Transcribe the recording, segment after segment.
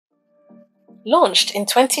Launched in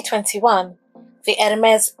 2021, the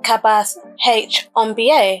Hermès Cabas H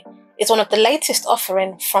Enviable is one of the latest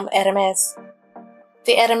offerings from Hermès.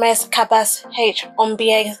 The Hermès Cabas H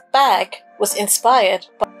Enviable bag was inspired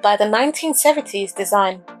by the 1970s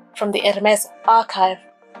design from the Hermès archive,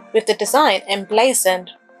 with the design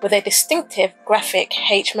emblazoned with a distinctive graphic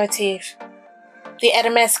H motif. The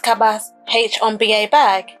Hermès Cabas H Enviable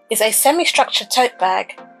bag is a semi-structured tote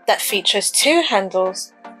bag that features two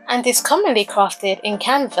handles and is commonly crafted in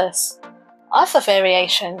canvas. Other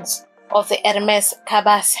variations of the Hermès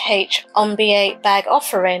Cabas H Enviable bag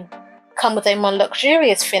offering come with a more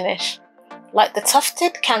luxurious finish, like the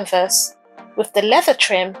tufted canvas with the leather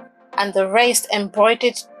trim and the raised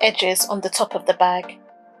embroidered edges on the top of the bag,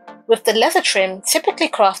 with the leather trim typically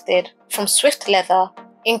crafted from swift leather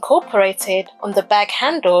incorporated on the bag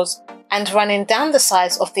handles and running down the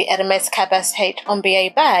sides of the Hermès Cabas H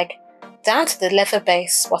Enviable bag down to the leather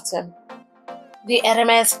base bottom. The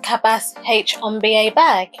Hermès Cabas H Enviable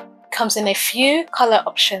bag comes in a few colour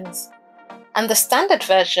options, and the standard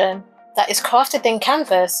version that is crafted in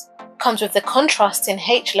canvas comes with the contrasting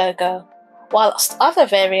H logo, whilst other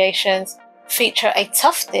variations feature a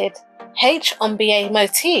tufted H Enviable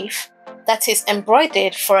motif that is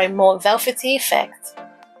embroidered for a more velvety effect.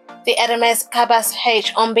 The Hermès Cabas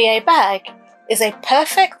H Enviable bag is a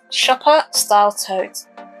perfect shopper-style tote,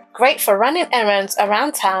 great for running errands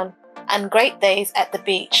around town and great days at the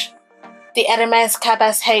beach. The Hermès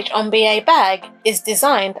Cabas H Enviable bag is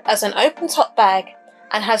designed as an open-top bag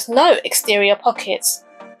and has no exterior pockets,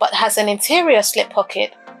 but has an interior slip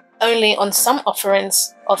pocket only on some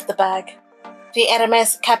offerings of the bag. The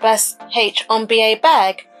Hermès Cabas H Enviable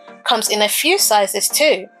bag comes in a few sizes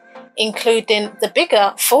too, including the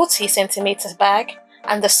bigger 40cm bag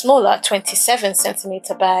and the smaller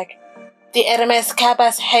 27cm bag. The Hermès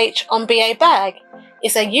Cabas H Enviable bag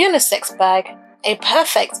is a unisex bag, a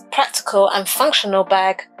perfect practical and functional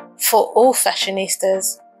bag for all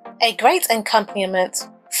fashionistas, a great accompaniment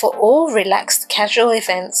for all relaxed casual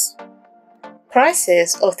events.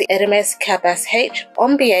 Prices of the Hermès Cabas H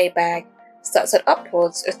Enviable bag starts at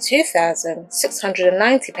upwards of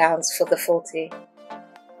 £2,690 for the 40.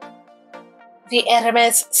 The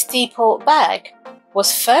Hermès Steeple bag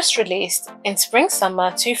was first released in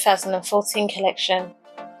Spring-Summer 2014 collection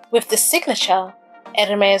with the signature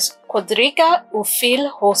Hermès Quadriga au fil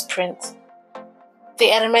horse print. The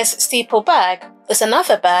Hermès Steeple bag is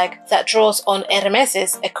another bag that draws on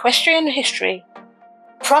Hermès' equestrian history.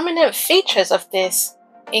 Prominent features of this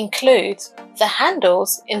include the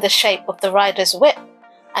handles in the shape of the rider's whip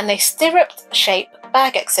and a stirrup-shaped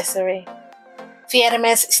bag accessory. The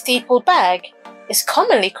Hermès Steeple bag is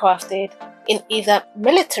commonly crafted in either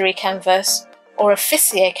military canvas or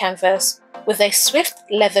officier canvas with a swift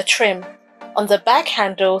leather trim on the bag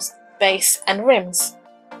handles, base and rims.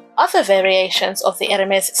 Other variations of the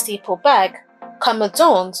Hermès Steeple bag come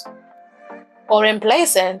adorned or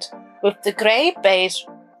emblazoned with the grey-beige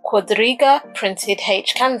Quadriga printed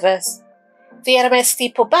H canvas. The Hermès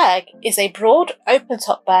Steeple bag is a broad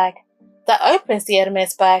open-top bag that opens the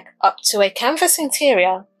Hermès bag up to a canvas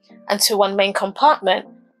interior and to one main compartment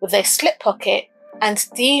with a slip pocket and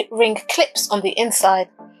D-ring clips on the inside,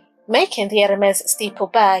 making the Hermès Steeple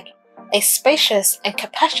bag a spacious and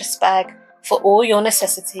capacious bag for all your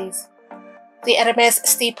necessities. The Hermès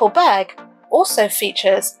Steeple bag also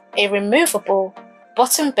features a removable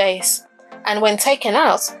bottom base, and when taken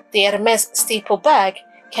out, the Hermès Steeple bag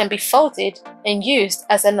can be folded and used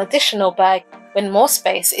as an additional bag when more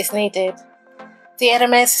space is needed. The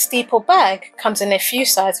Hermès Steeple bag comes in a few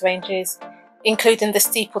size ranges, including the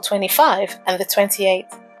Steeple 25 and the 28.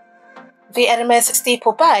 The Hermès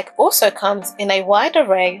Steeple bag also comes in a wide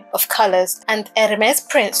array of colours and Hermès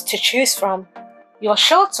prints to choose from. You're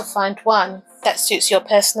sure to find one that suits your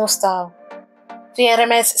personal style. The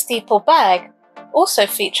Hermès Steeple bag also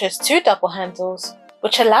features two double handles,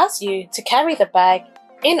 which allows you to carry the bag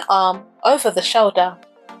in-arm over the shoulder.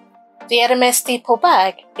 The Hermès Steeple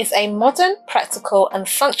bag is a modern, practical and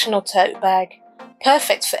functional tote bag,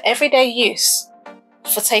 perfect for everyday use,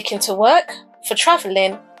 for taking to work, for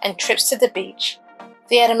travelling and trips to the beach.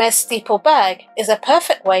 The Hermès Steeple bag is a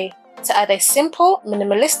perfect way to add a simple,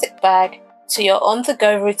 minimalistic bag to your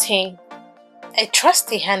on-the-go routine. A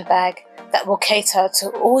trusty handbag that will cater to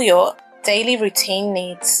all your daily routine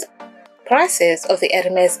needs. Prices of the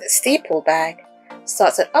Hermès Steeple bag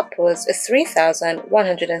starts at upwards of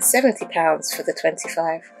 £3,170 for the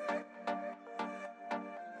 25.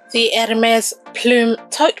 The Hermès Plume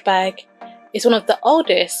tote bag is one of the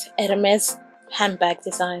oldest Hermès handbag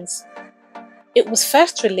designs. It was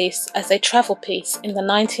first released as a travel piece in the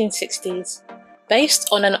 1960s, based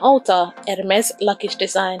on an older Hermès luggage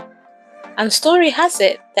design, and story has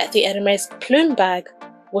it that the Hermès plume bag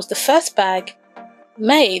was the first bag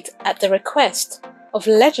made at the request of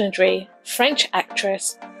legendary French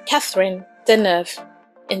actress Catherine Deneuve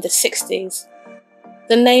in the 60s.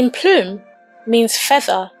 The name plume means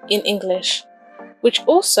feather in English, which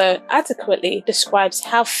also adequately describes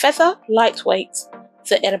how feather lightweight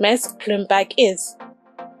the Hermès plume bag is,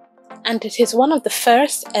 and it is one of the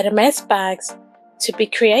first Hermès bags to be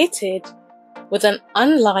created with an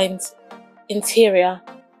unlined interior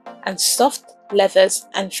and soft leathers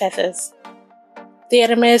and feathers. The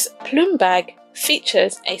Hermès plume bag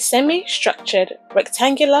features a semi-structured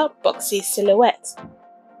rectangular boxy silhouette.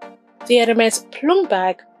 The Hermès plume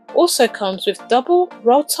bag also comes with double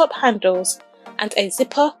roll-top handles and a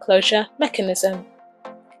zipper closure mechanism.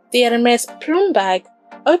 The Hermès plume bag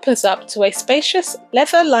opens up to a spacious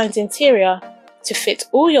leather-lined interior to fit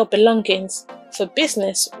all your belongings for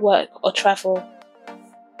business, work or travel.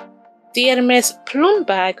 The Hermès plume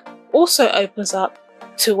bag also opens up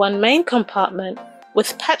to one main compartment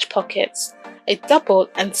with patch pockets, a double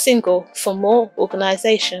and single for more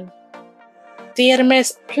organisation. The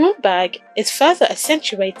Hermès plume bag is further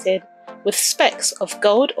accentuated with specks of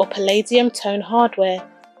gold or palladium tone hardware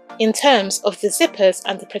in terms of the zippers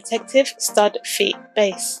and the protective stud feet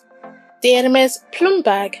base. The Hermès plume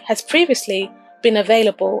bag has previously been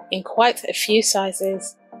available in quite a few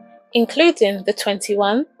sizes, including the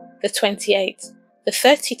 21, the 28, the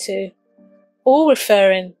 32, all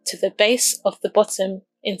referring to the base of the bottom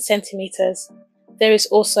in centimetres. There is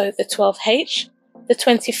also the 12H, the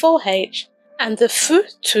 24H, and the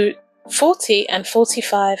 40 and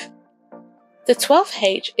 45. The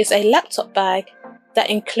 12H is a laptop bag that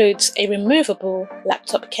includes a removable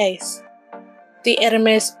laptop case. The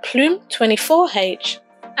Hermès Plume 24H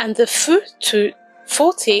and the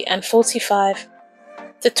 40 and 45.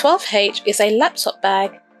 The 12H is a laptop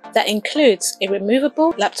bag that includes a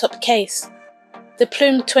removable laptop case. The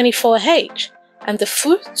Plume 24H and the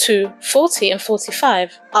 40 and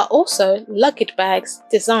 45 are also luggage bags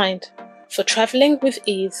designed for travelling with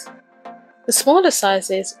ease. The smaller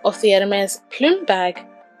sizes of the Hermès plume bag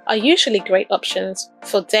are usually great options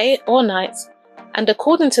for day or night, and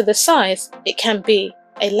according to the size, it can be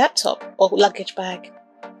a laptop or luggage bag.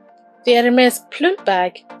 The Hermès plume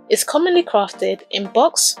bag is commonly crafted in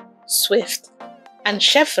box, swift, and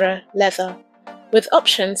chèvre leather, with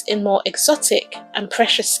options in more exotic and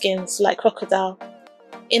precious skins like crocodile,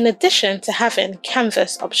 in addition to having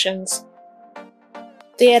canvas options.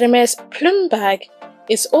 The Hermès plume bag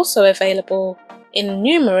is also available in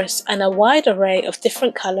numerous and a wide array of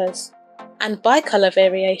different colours and bicolour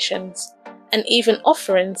variations, and even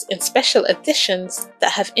offerings in special editions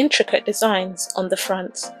that have intricate designs on the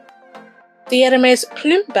front. The Hermès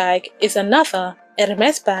plume bag is another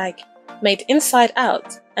Hermès bag made inside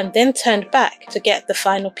out and then turned back to get the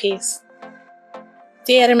final piece.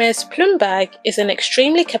 The Hermès plume bag is an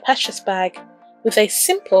extremely capacious bag with a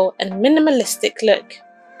simple and minimalistic look.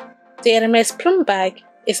 The Hermès plume bag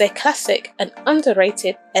is a classic and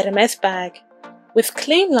underrated Hermès bag with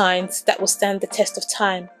clean lines that will stand the test of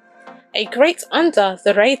time, a great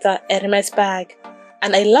under-the-radar Hermès bag,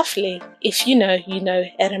 and a lovely, if you know,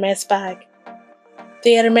 Hermès bag.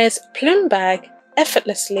 The Hermès plume bag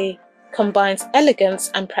effortlessly combines elegance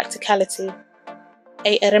and practicality,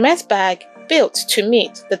 a Hermès bag built to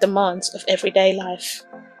meet the demands of everyday life.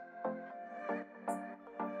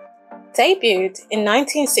 Debuted in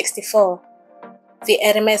 1964, the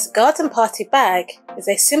Hermès garden party bag is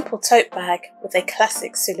a simple tote bag with a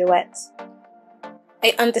classic silhouette.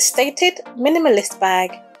 A understated minimalist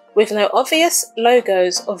bag with no obvious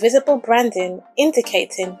logos or visible branding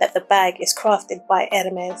indicating that the bag is crafted by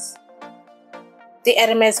Hermès. The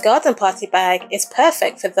Hermès garden party bag is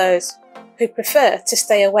perfect for those who prefer to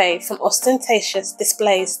stay away from ostentatious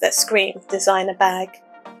displays that scream designer bag.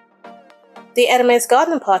 The Hermès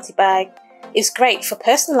garden party bag is great for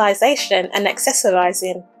personalisation and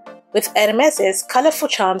accessorising with Hermès' colourful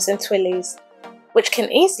charms and twillies, which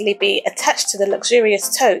can easily be attached to the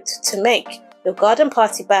luxurious tote to make your garden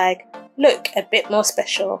party bag look a bit more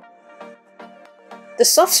special. The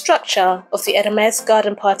soft structure of the Hermès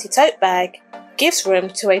garden party tote bag gives room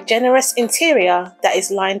to a generous interior that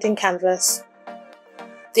is lined in canvas.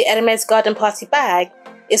 The Hermès garden party bag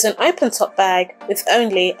is an open-top bag with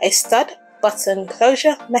only a stud button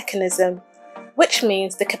closure mechanism, which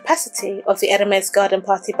means the capacity of the Hermès garden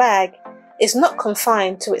party bag is not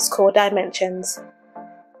confined to its core dimensions.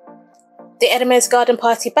 The Hermès garden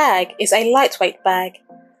party bag is a lightweight bag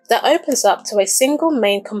that opens up to a single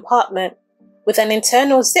main compartment with an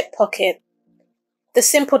internal zip pocket The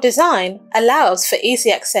simple design allows for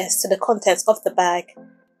easy access to the contents of the bag.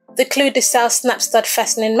 The Clou de Sal snap stud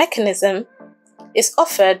fastening mechanism is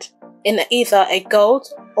offered in either a gold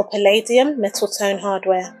or palladium metal tone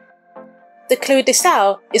hardware. The Clou de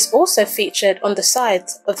Sal is also featured on the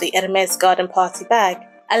sides of the Hermès garden party bag,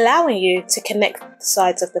 allowing you to connect the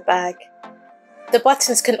sides of the bag. The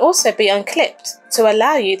buttons can also be unclipped to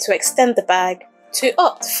allow you to extend the bag to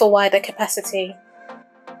opt for wider capacity.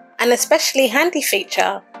 An especially handy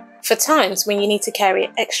feature for times when you need to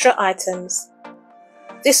carry extra items.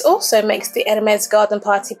 This also makes the Hermès garden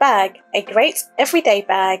party bag a great everyday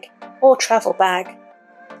bag or travel bag.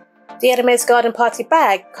 The Hermès garden party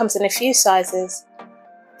bag comes in a few sizes.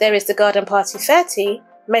 There is the garden party 30,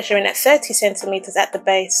 measuring at 30 cm at the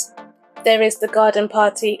base. There is the garden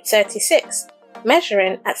party 36,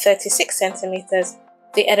 measuring at 36 cm,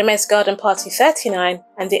 the Hermès garden party 39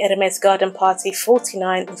 and the Hermès garden party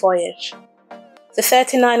 49 Voyage. The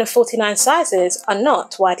 39 and 49 sizes are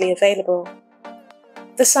not widely available.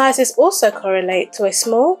 The sizes also correlate to a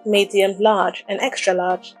small, medium, large and extra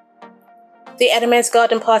large. The Hermès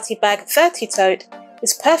garden party bag 30 tote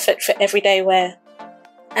is perfect for everyday wear,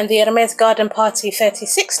 and the Hermès garden party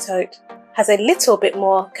 36 tote has a little bit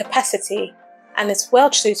more capacity and is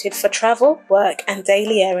well suited for travel, work and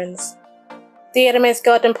daily errands. The Hermès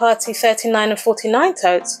garden party 39 and 49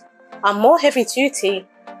 totes are more heavy duty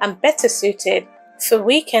and better suited for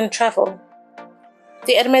weekend travel.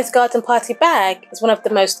 The Hermès garden party bag is one of the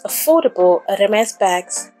most affordable Hermès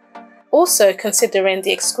bags, also considering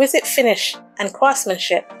the exquisite finish and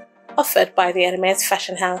craftsmanship offered by the Hermès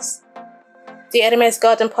fashion house. The Hermès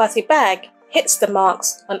garden party bag hits the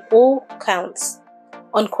marks on all counts,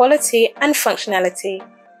 on quality and functionality.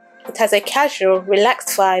 It has a casual,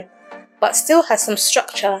 relaxed vibe, but still has some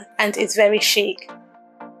structure and is very chic.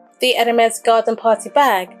 The Hermès garden party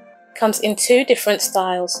bag comes in two different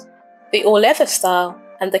styles, the all-leather style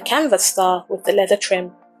and the canvas style with the leather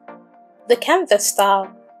trim. The canvas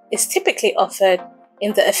style is typically offered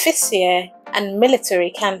in the officier and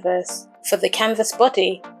military canvas for the canvas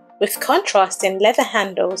body with contrasting leather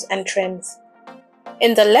handles and trims.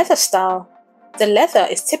 In the leather style, the leather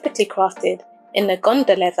is typically crafted in the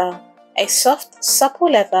Gonda leather, a soft,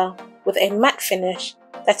 supple leather with a matte finish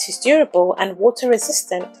that is durable and water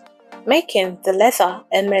resistant, making the leather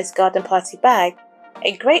Hermès garden party bag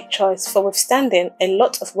a great choice for withstanding a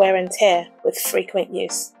lot of wear and tear with frequent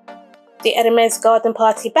use. The Hermès garden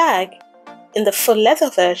party bag in the full leather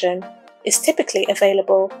version is typically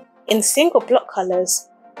available in single block colours,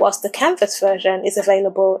 whilst the canvas version is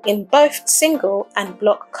available in both single and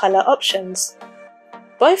block colour options.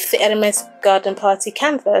 Both the Hermès garden party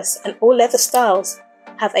canvas and all leather styles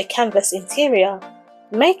have a canvas interior,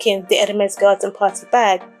 making the Hermès garden party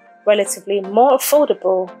bag relatively more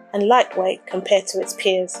affordable and lightweight compared to its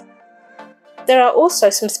peers. There are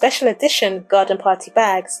also some special edition garden party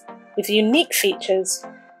bags with unique features,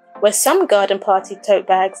 where some garden party tote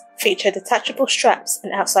bags feature detachable straps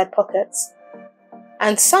and outside pockets,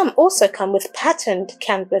 and some also come with patterned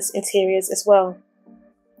canvas interiors as well.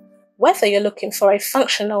 Whether you're looking for a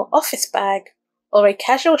functional office bag or a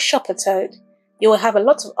casual shopper tote, you will have a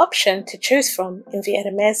lot of options to choose from in the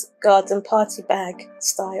Hermès garden party bag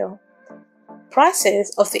style.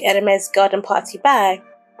 Prices of the Hermès garden party bag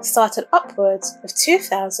start at upwards of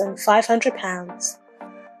 £2,500.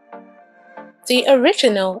 The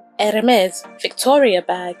original Hermès Victoria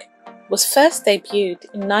bag was first debuted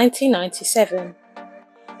in 1997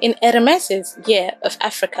 in Hermès' Year of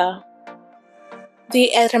Africa. The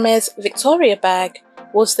Hermès Victoria bag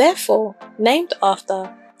was therefore named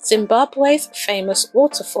after Zimbabwe's famous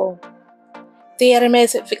waterfall. The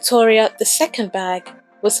Hermès Victoria II bag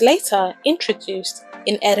was later introduced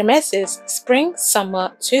in Hermès'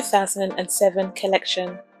 Spring-Summer 2007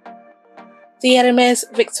 collection. The Hermès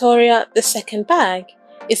Victoria II bag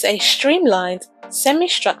is a streamlined,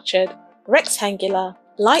 semi-structured, rectangular,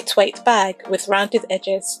 lightweight bag with rounded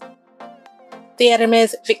edges. The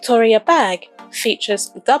Hermès Victoria bag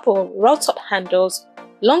features double roll-top handles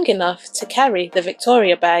long enough to carry the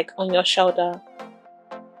Victoria bag on your shoulder.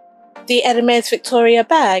 The Hermès Victoria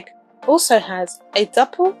bag also has a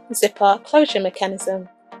double zipper closure mechanism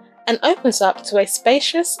and opens up to a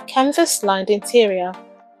spacious canvas-lined interior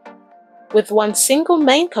with one single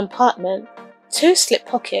main compartment, two slip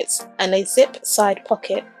pockets and a zip side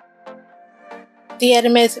pocket. The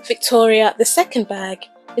Hermès Victoria II bag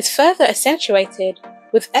is further accentuated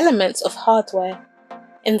with elements of hardware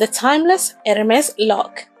in the timeless Hermès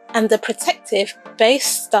lock and the protective base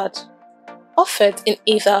stud, offered in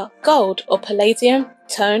either gold or palladium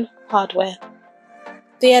tone hardware.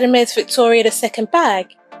 The Hermès Victoria II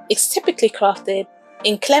bag is typically crafted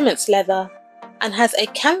in Clemence leather and has a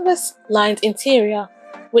canvas-lined interior,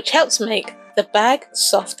 which helps make the bag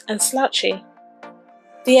soft and slouchy.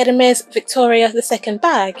 The Hermès Victoria II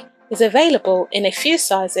bag is available in a few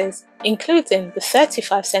sizes, including the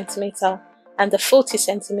 35cm and the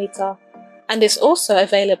 40cm, and is also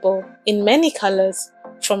available in many colours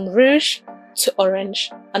from rouge to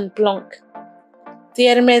orange and blanc. The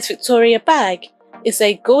Hermès Victoria bag is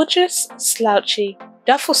a gorgeous, slouchy,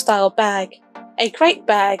 duffel-style bag, a great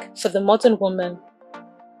bag for the modern woman.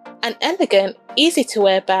 An elegant,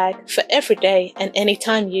 easy-to-wear bag for everyday and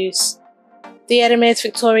anytime use. The Hermès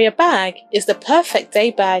Victoria bag is the perfect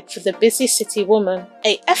day bag for the busy city woman,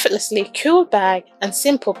 a effortlessly cool bag and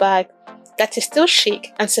simple bag that is still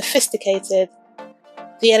chic and sophisticated.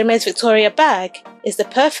 The Hermès Victoria bag is the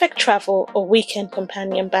perfect travel or weekend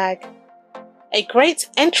companion bag. A great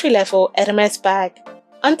entry-level Hermès bag,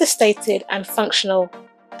 understated and functional,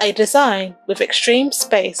 a design with extreme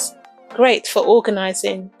space, great for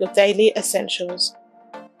organising your daily essentials.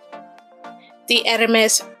 The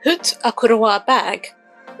Hermès Haute à Courroie bag,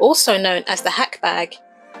 also known as the hack bag,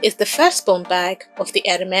 is the firstborn bag of the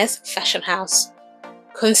Hermès fashion house.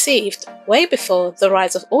 Conceived way before the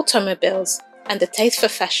rise of automobiles and the taste for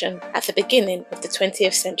fashion at the beginning of the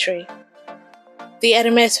 20th century. The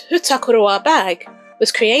Hermès Haute à Courroie bag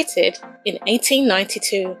was created in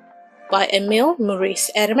 1892 by Émile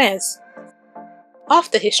Maurice Hermès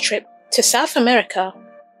after his trip to South America,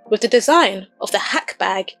 with the design of the hack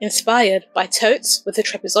bag inspired by totes with a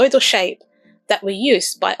trapezoidal shape that were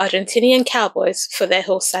used by Argentinian cowboys for their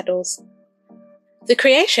horse saddles. The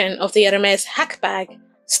creation of the Hermès hack bag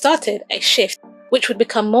started a shift which would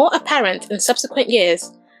become more apparent in subsequent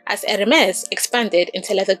years as Hermès expanded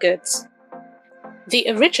into leather goods. The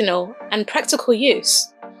original and practical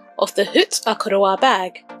use of the Haute à Courroie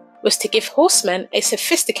bag was to give horsemen a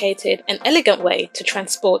sophisticated and elegant way to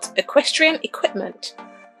transport equestrian equipment,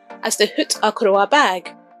 as the Haute à Courroie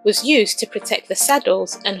bag was used to protect the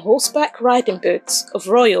saddles and horseback riding boots of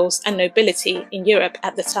royals and nobility in Europe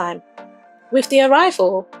at the time. With the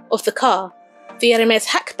arrival of the car, the Hermès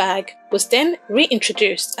hack bag was then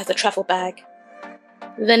reintroduced as a travel bag.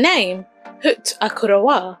 The name Haute à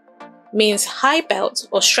Courroie means high belt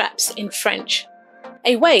or straps in French,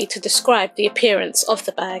 a way to describe the appearance of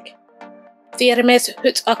the bag. The Hermès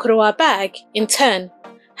Haute à Courroie bag, in turn,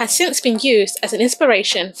 has since been used as an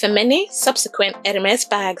inspiration for many subsequent Hermès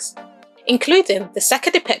bags, including the Sac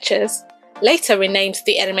à Dépêches, later renamed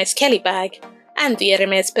the Hermès Kelly bag, and the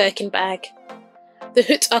Hermès Birkin bag. The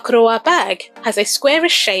Haute à Courroie bag has a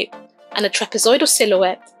squarish shape and a trapezoidal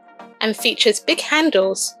silhouette, and features big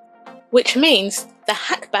handles, which means the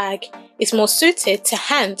hack bag is more suited to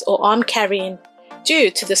hand or arm carrying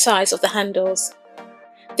due to the size of the handles.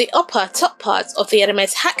 The upper top part of the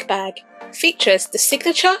Hermès hack bag features the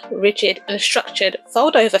signature rigid and structured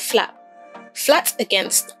fold-over flap, flat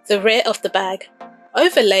against the rear of the bag,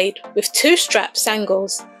 overlaid with two strap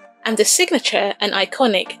sangles, and the signature and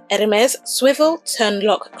iconic Hermès swivel turn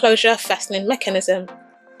lock closure fastening mechanism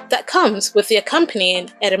that comes with the accompanying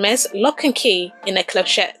Hermès lock and key in a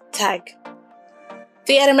clochette tag.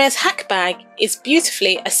 The Hermès hack bag is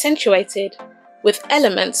beautifully accentuated with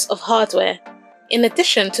elements of hardware, in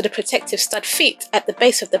addition to the protective stud feet at the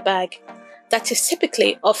base of the bag, that is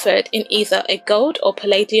typically offered in either a gold or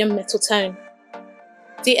palladium metal tone.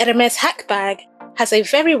 The Hermès hack bag has a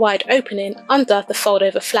very wide opening under the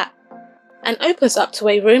fold-over flap, and opens up to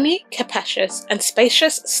a roomy, capacious and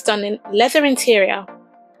spacious, stunning leather interior,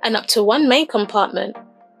 and up to one main compartment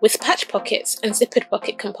with patch pockets and zippered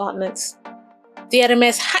pocket compartments. The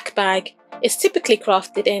Hermès hack bag is typically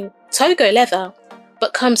crafted in Togo leather,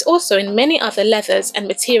 but comes also in many other leathers and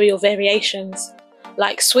material variations,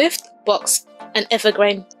 like Swift, Box and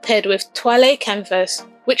Evergreen, paired with toile canvas,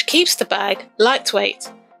 which keeps the bag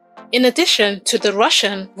lightweight, in addition to the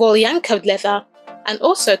Russian Volyanka leather, and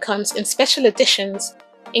also comes in special editions,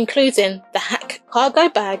 including the hack cargo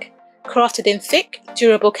bag, crafted in thick,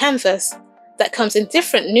 durable canvas that comes in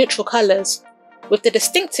different neutral colours, with the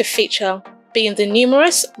distinctive feature being the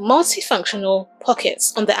numerous multifunctional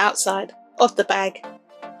pockets on the outside of the bag,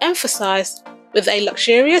 emphasised with a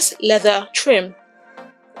luxurious leather trim,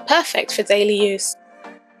 perfect for daily use.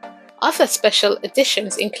 Other special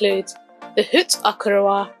editions include the Haute à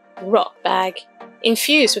Courroie rock bag,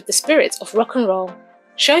 infused with the spirit of rock and roll,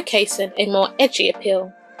 showcasing a more edgy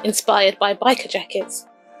appeal, inspired by biker jackets.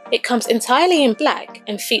 It comes entirely in black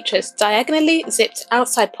and features diagonally zipped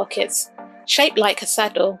outside pockets, shaped like a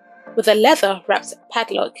saddle, with a leather-wrapped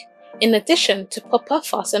padlock, in addition to popper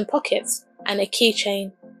fastened pockets and a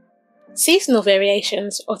keychain. Seasonal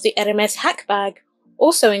variations of the Hermès hack bag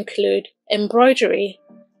also include embroidery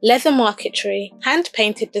leather marquetry,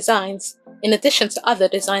 hand-painted designs, in addition to other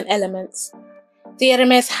design elements. The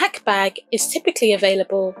Hermès hack bag is typically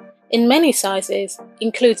available in many sizes,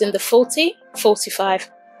 including the 40, 45,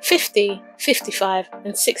 50, 55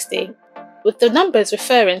 and 60, with the numbers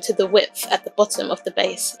referring to the width at the bottom of the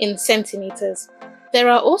base in centimeters. There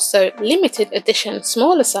are also limited edition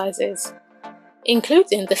smaller sizes,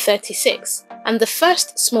 including the 36, and the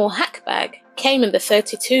first small hack bag came in the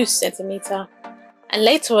 32 centimeter. And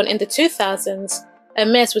later on in the 2000s,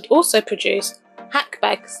 Hermès would also produce hack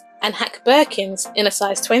bags and hack Birkins in a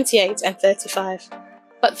size 28 and 35.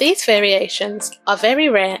 But these variations are very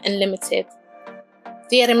rare and limited.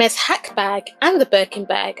 The Hermès hack bag and the Birkin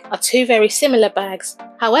bag are two very similar bags.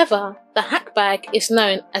 However, the hack bag is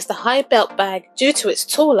known as the high belt bag due to its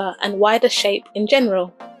taller and wider shape in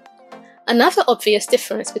general. Another obvious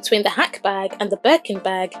difference between the hack bag and the Birkin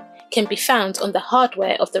bag can be found on the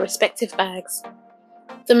hardware of the respective bags.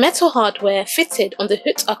 The metal hardware fitted on the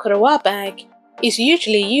Haute à Courroie bag is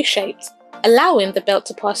usually U-shaped, allowing the belt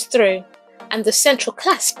to pass through, and the central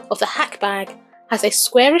clasp of the hack bag has a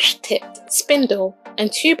squarish-tipped spindle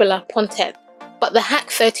and tubular pontet. But the hack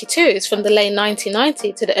 32s from the late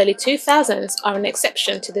 1990s to the early 2000s are an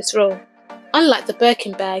exception to this rule, unlike the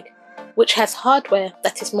Birkin bag, which has hardware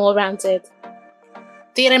that is more rounded.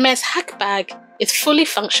 The Hermès hack bag is fully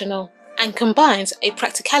functional and combines a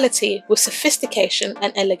practicality with sophistication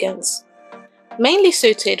and elegance. Mainly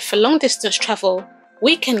suited for long-distance travel,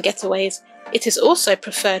 weekend getaways, it is also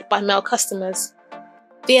preferred by male customers.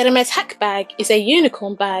 The Hermès hack bag is a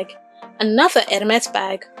unicorn bag, another Hermès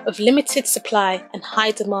bag of limited supply and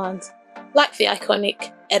high demand, like the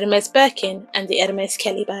iconic Hermès Birkin and the Hermès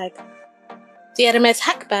Kelly bag. The Hermès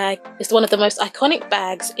hack bag is one of the most iconic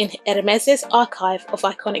bags in Hermès' archive of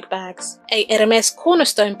iconic bags, a Hermès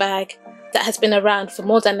cornerstone bag that has been around for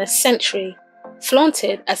more than a century,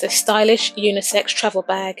 flaunted as a stylish unisex travel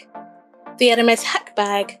bag. The Hermès hack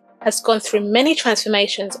bag has gone through many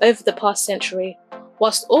transformations over the past century,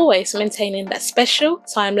 whilst always maintaining that special,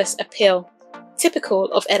 timeless appeal, typical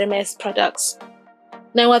of Hermès products.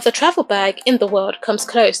 No other travel bag in the world comes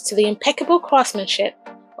close to the impeccable craftsmanship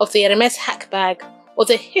of the Hermès hack bag or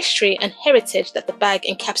the history and heritage that the bag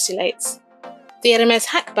encapsulates. The Hermès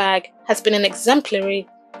hack bag has been an exemplary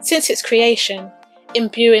since its creation,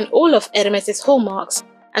 imbuing all of Hermès' hallmarks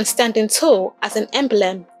and standing tall as an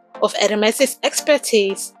emblem of Hermès'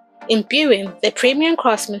 expertise, imbuing their premium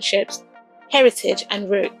craftsmanship, heritage and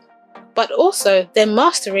root, but also their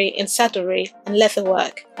mastery in saddlery and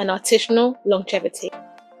leatherwork and artisanal longevity.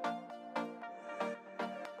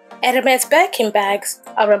 Hermès Birkin bags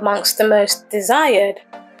are amongst the most desired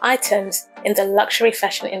items in the luxury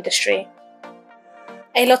fashion industry.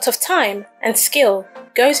 A lot of time and skill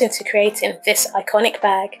goes into creating this iconic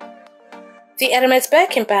bag. The Hermès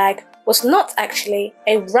Birkin bag was not actually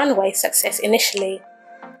a runway success initially,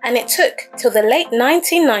 and it took till the late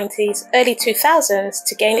 1990s, early 2000s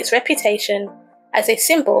to gain its reputation as a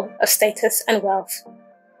symbol of status and wealth.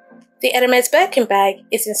 The Hermès Birkin bag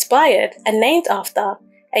is inspired and named after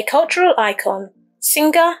a cultural icon,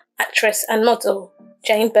 singer, actress and model,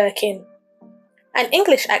 Jane Birkin, an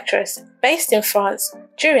English actress based in France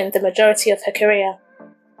during the majority of her career.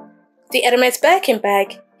 The Hermès Birkin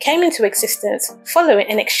bag came into existence following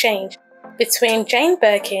an exchange between Jane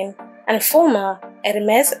Birkin and former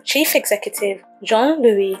Hermès chief executive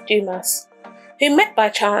Jean-Louis Dumas, who met by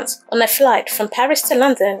chance on a flight from Paris to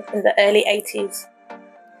London in the early 80s.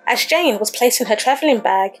 As Jane was placing her travelling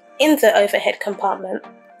bag in the overhead compartment,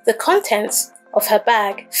 the contents of her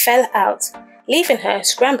bag fell out, leaving her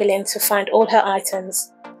scrambling to find all her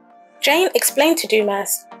items. Jane explained to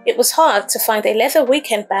Dumas it was hard to find a leather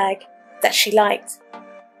weekend bag that she liked.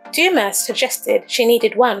 Dumas suggested she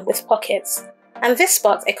needed one with pockets, and this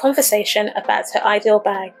sparked a conversation about her ideal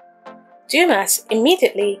bag. Dumas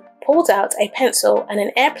immediately pulled out a pencil and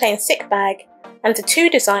an airplane sick bag, and the two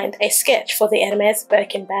designed a sketch for the Hermès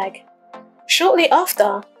Birkin bag. Shortly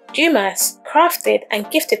after, Dumas crafted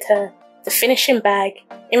and gifted her the finishing bag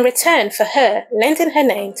in return for her lending her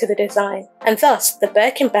name to the design, and thus the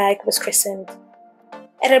Birkin bag was christened.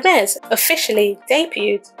 Hermès officially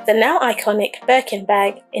debuted the now iconic Birkin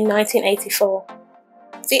bag in 1984.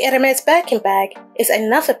 The Hermès Birkin bag is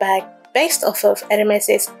another bag based off of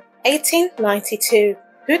Hermès' 1892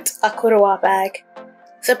 Haute à Courroie bag.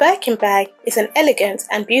 The Birkin bag is an elegant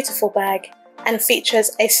and beautiful bag and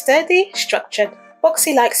features a sturdy, structured,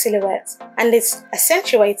 boxy-like silhouette and is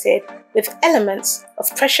accentuated with elements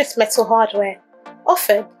of precious metal hardware,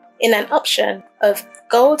 offered in an option of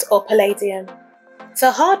gold or palladium.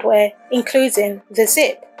 The hardware, including the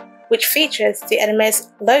zip, which features the Hermès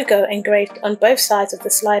logo engraved on both sides of the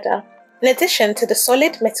slider, in addition to the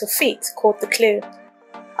solid metal feet called the clou.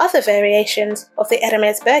 Other variations of the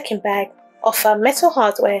Hermès Birkin bag offer metal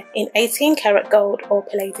hardware in 18-karat gold or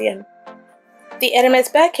palladium. The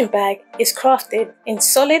Hermès Birkin bag is crafted in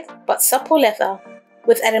solid but supple leather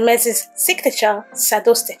with Hermès' signature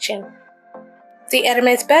saddle stitching. The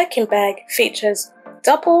Hermès Birkin bag features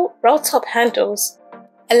double roll-top handles,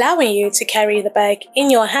 allowing you to carry the bag in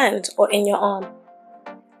your hand or in your arm.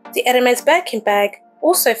 The Hermès Birkin bag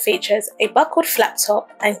also features a buckled flap top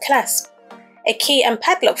and clasp, a key and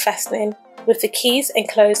padlock fastening with the keys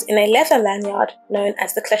enclosed in a leather lanyard known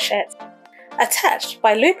as the clochette, attached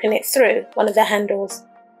by looping it through one of the handles.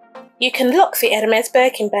 You can lock the Hermès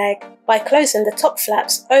Birkin bag by closing the top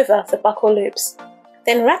flaps over the buckle loops,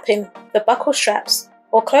 then wrapping the buckle straps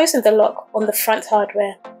or closing the lock on the front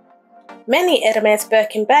hardware. Many Hermès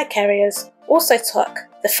Birkin bag carriers also tuck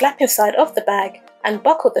the flap inside of the bag and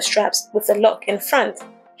buckle the straps with the lock in front,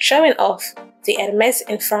 showing off the Hermès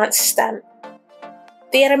in France stamp.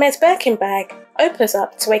 The Hermès Birkin bag opens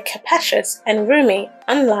up to a capacious and roomy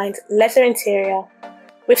unlined leather interior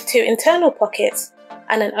with 2 internal pockets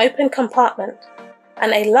and an open compartment,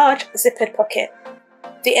 and a large zippered pocket.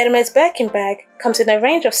 The Hermès Birkin bag comes in a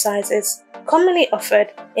range of sizes, commonly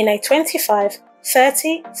offered in a 25,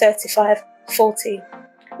 30, 35, 40,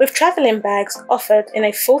 with travelling bags offered in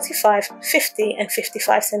a 45, 50 and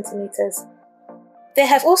 55 centimeters. There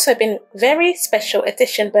have also been very special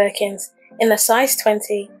edition Birkins in the size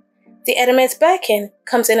 20. The Hermès Birkin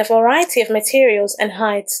comes in a variety of materials and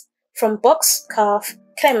hides, from box, calf,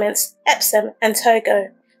 clements, Epsom and Togo,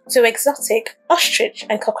 to exotic ostrich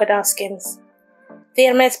and crocodile skins. The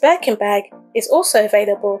Hermès Birkin bag is also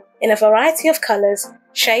available in a variety of colours,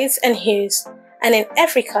 shades and hues, and in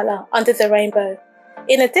every colour under the rainbow,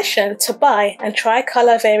 in addition to bi- and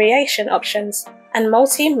tri-colour variation options and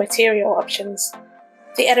multi-material options.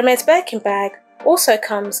 The Hermès Birkin bag also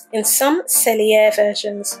comes in some Cellier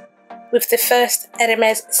versions, with the first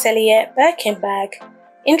Hermès Cellier Birkin bag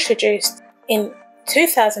introduced in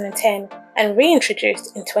 2010 and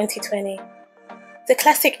reintroduced in 2020. The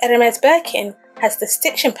classic Hermès Birkin has the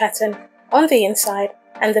stitching pattern on the inside,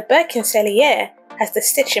 and the Birkin Cellier has the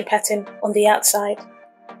stitching pattern on the outside.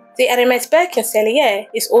 The Hermès Birkin Cellier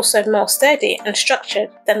is also more sturdy and structured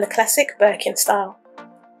than the classic Birkin style.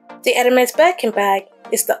 The Hermès Birkin bag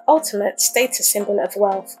is the ultimate status symbol of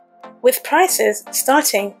wealth, with prices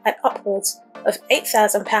starting at upwards of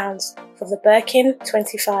 £8,000 for the Birkin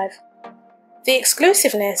 25. The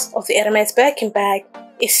exclusiveness of the Hermès Birkin bag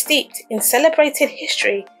is steeped in celebrated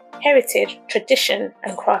history, heritage, tradition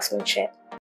and craftsmanship.